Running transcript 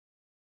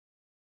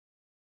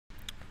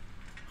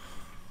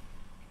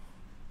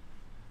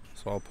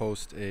So I'll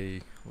post a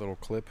little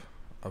clip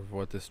of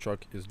what this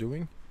truck is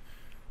doing.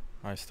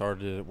 I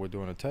started it with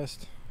doing a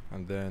test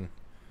and then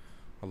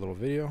a little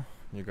video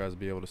you guys will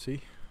be able to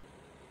see.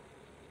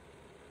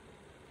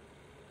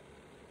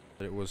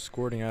 It was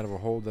squirting out of a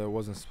hole that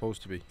wasn't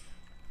supposed to be.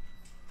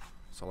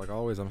 So like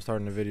always, I'm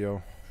starting the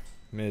video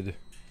midway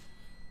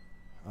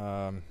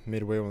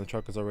when the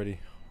truck is already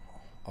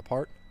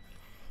apart,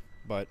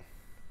 but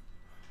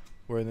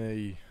we're in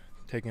the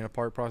taking it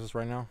apart process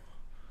right now.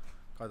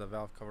 Got the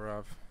valve cover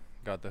off,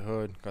 got the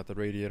hood, got the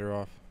radiator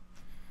off.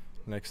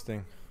 Next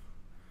thing,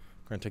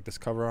 we're gonna take this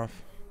cover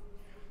off.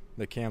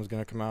 The cam's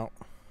gonna come out,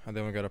 and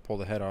then we gotta pull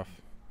the head off,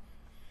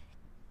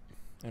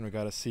 and we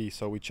gotta see.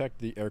 So we checked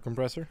the air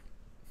compressor,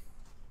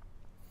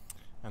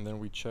 and then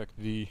we checked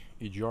the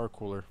EGR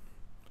cooler,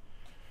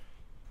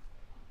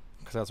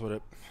 because that's what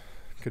it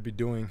could be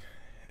doing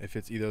if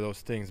it's either of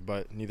those things,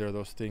 but neither of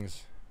those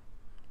things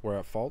were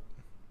at fault.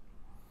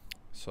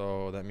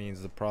 So that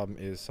means the problem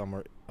is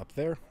somewhere up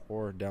there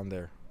or down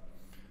there.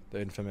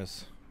 The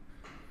infamous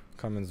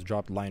Cummins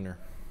dropped liner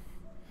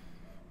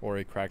or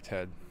a cracked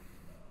head,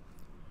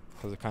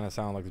 because it kind of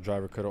sounded like the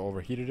driver could have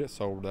overheated it.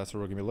 So that's what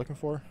we're gonna be looking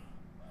for.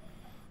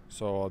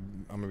 So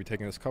I'm gonna be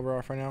taking this cover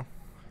off right now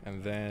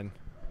and then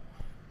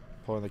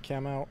pulling the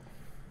cam out,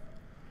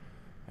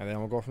 and then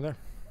we'll go from there.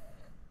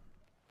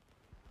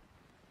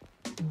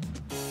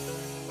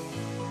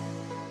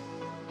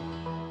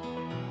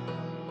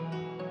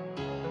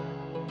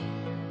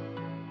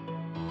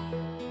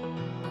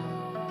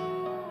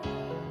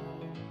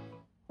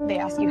 They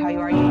ask you how you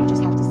are, you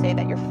just have to say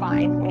that you're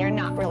fine when you're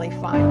not really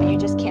fine, but you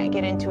just can't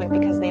get into it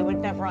because they would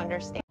never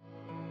understand.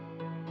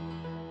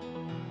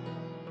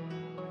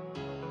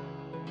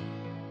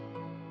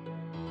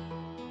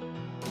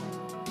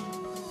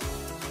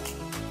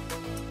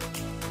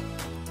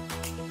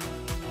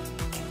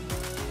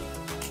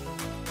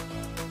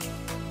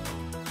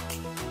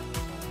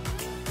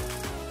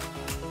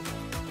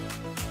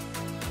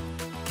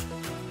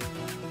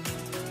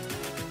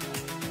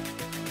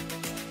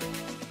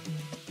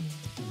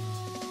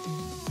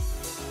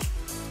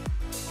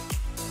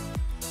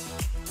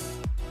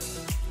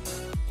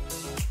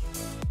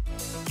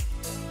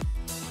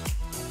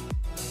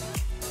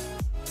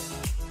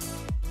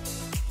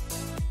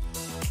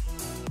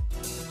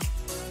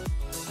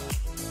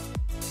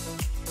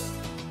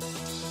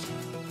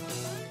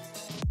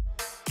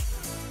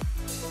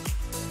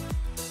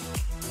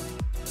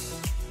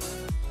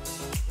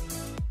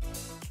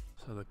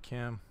 So the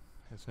cam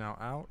is now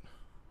out.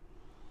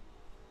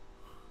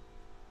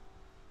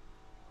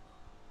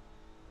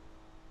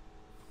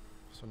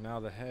 So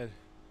now the head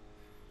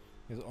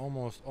is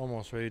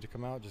almost ready to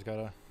come out. Just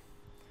gotta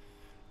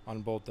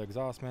unbolt the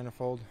exhaust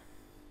manifold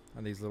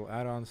and these little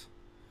add-ons,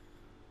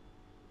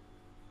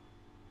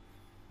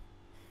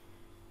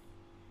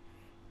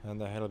 and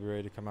the head will be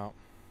ready to come out.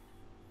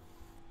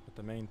 But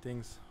the main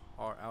things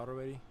are out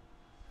already.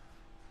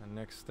 The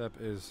next step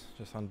is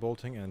just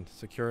unbolting and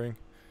securing.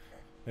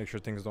 Make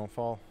sure things don't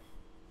fall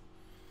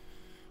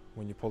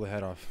when you pull the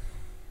head off.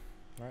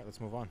 All right,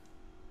 let's move on.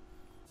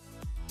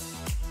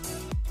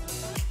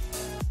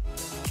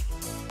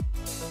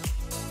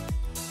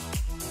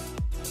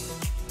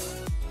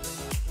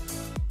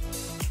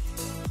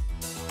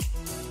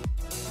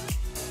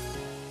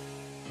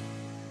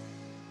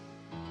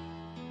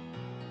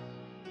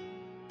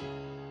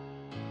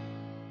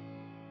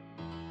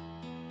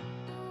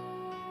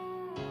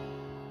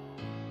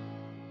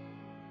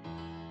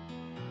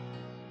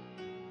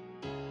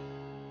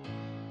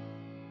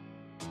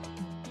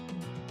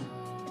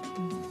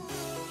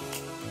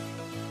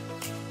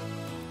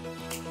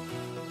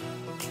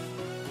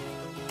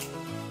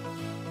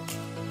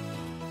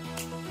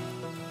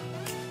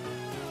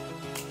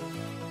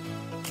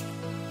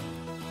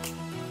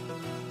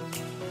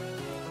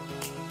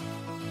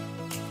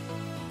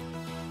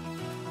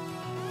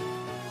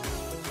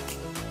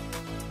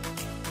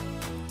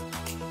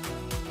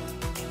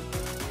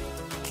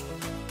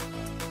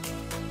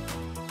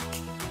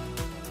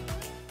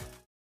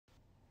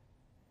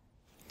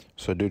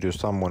 So due to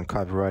someone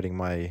copyrighting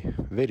my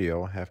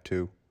video, I have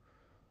to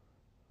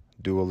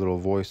do a little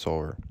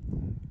voiceover.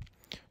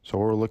 So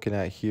what we're looking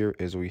at here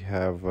is we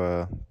have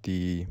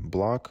the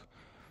block,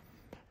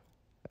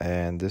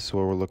 and this is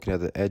where we're looking at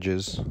the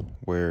edges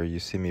where you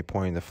see me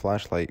pointing the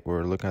flashlight.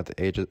 We're looking at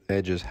the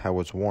edges,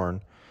 how it's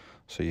worn.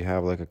 So you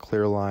have like a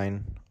clear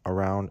line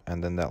around,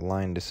 and then that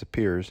line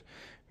disappears,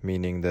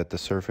 meaning that the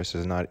surface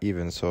is not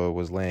even. So it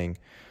was laying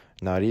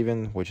not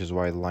even, which is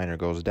why the liner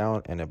goes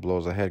down and it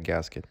blows a head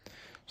gasket.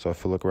 So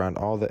if you look around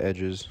all the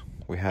edges,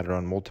 we had it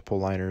on multiple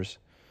liners.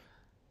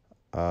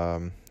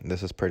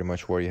 This is pretty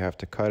much where you have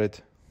to cut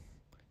it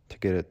to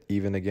get it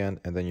even again,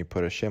 and then you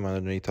put a shim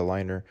underneath the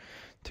liner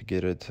to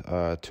get it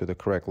to the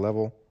correct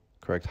level,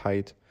 correct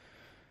height,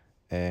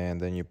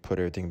 and then you put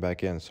everything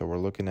back in. So we're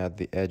looking at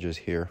the edges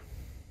here,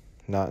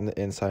 not in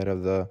the inside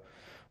of the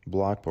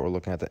block, but we're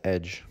looking at the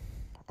edge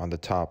on the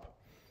top.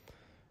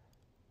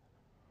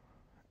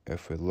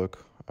 If we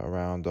look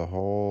around the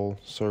whole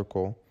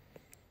circle,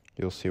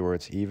 you'll see where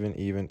it's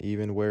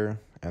even wear,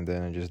 and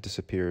then it just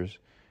disappears,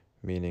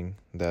 meaning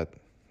that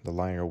the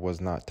liner was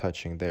not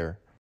touching there.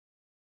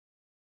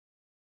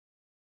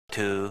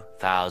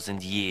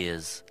 2,000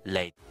 years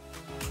later.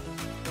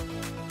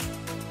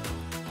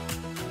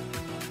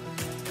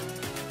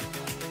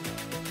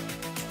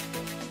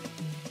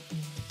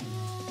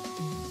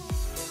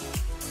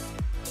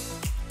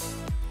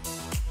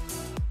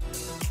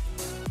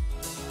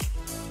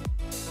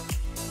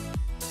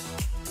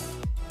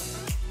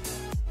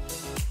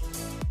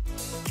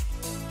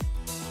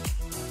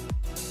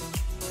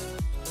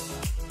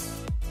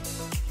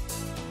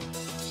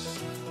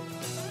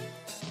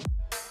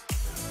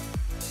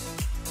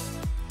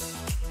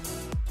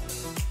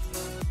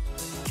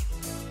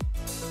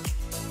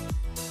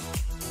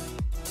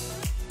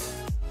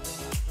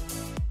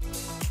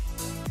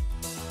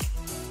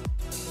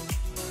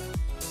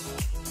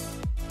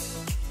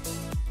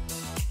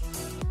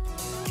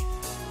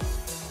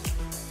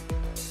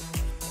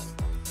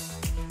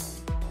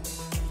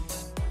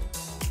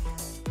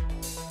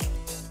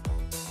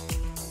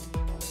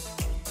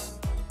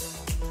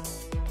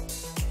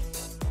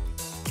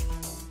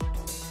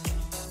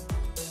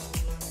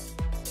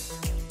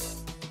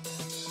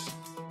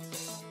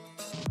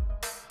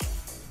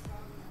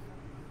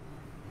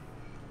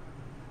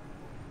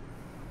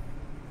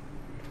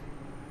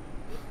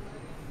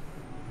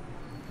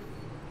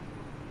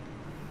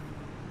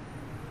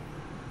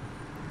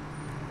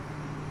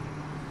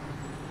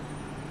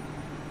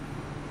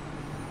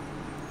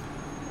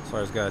 So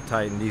I just gotta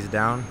tighten these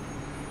down.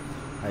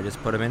 I just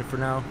put them in for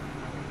now.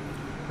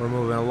 We're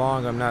moving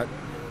along. I'm not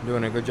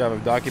doing a good job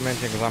of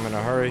documenting because I'm in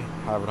a hurry.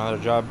 I have another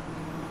job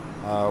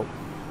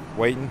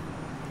waiting,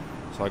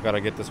 so I gotta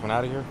get this one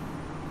out of here.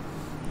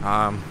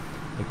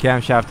 The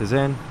camshaft is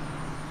in.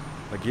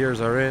 The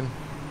gears are in.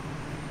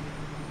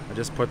 I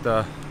just put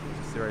the,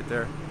 see right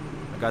there,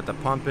 I got the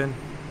pump in.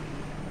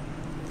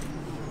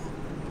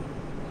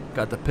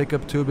 Got the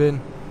pickup tube in.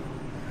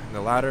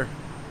 The ladder.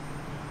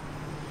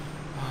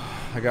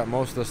 I got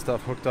most of the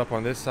stuff hooked up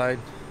on this side.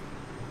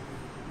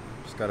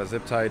 Just got to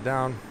zip tie it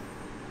down.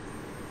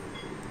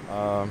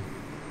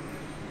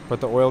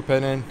 Put the oil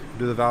pan in,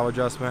 do the valve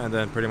adjustment, and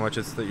then pretty much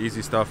it's the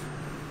easy stuff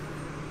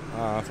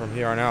from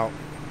here on out.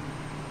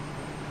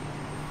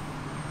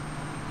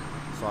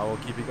 So I will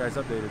keep you guys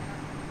updated.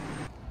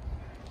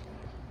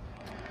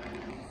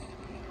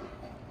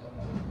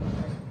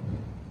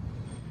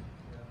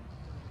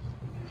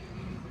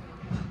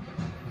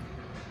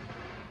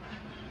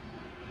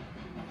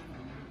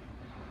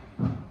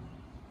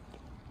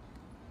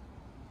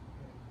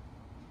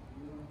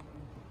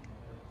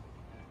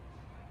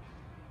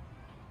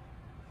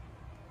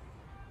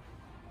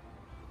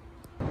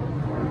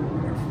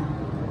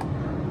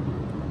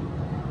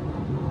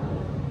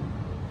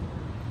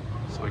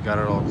 So we got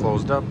it all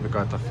closed up. We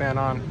got the fan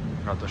on,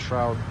 got the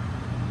shroud.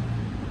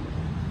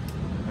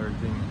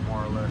 Everything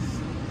more or less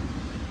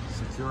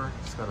secure.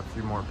 Just got a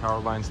few more power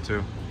lines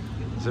to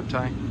zip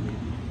tie.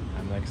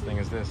 And next thing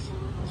is this.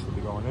 This will be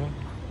going in.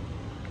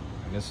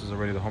 And this is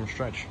already the home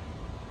stretch.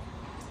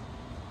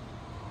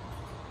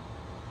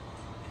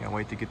 Can't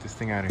wait to get this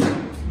thing out of here.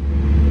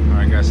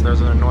 Alright guys, so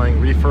there's an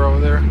annoying reefer over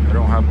there. I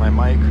don't have my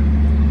mic.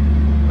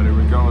 But here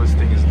we go, this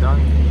thing is done.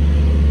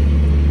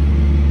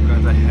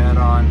 Got the head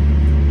on.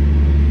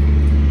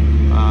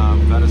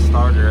 Got it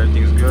started,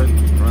 everything's good.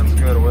 Runs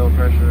good, oil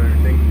pressure,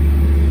 everything.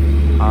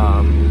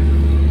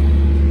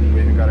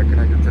 We even got it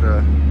connected to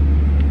the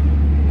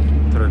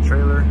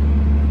trailer.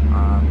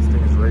 This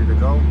thing is ready to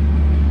go.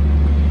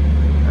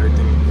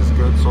 Everything is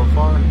good so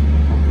far.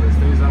 Hopefully it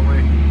stays that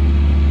way.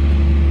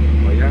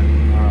 But yeah,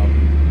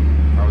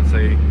 I would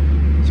say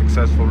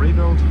successful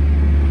rebuild.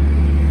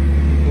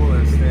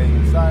 Coolant staying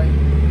inside,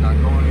 not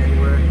going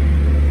anywhere.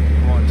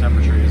 Coolant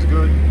temperature is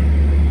good.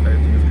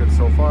 Everything is good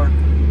so far.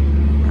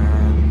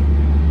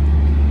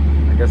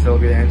 And I guess that'll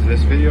be the end of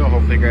this video.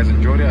 Hopefully you guys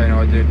enjoyed it. I know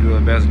I didn't do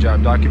the best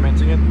job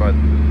documenting it, but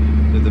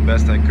did the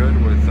best I could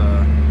with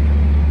the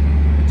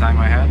time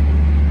I had.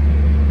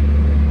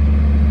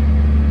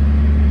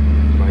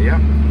 But yeah,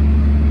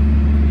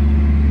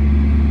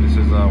 this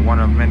is one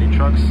of many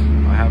trucks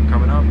I have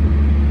coming up.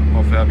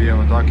 Hopefully I'll be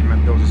able to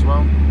document those as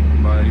well.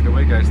 But either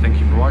way guys, thank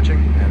you for watching,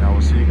 and I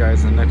will see you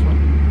guys in the next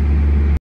one.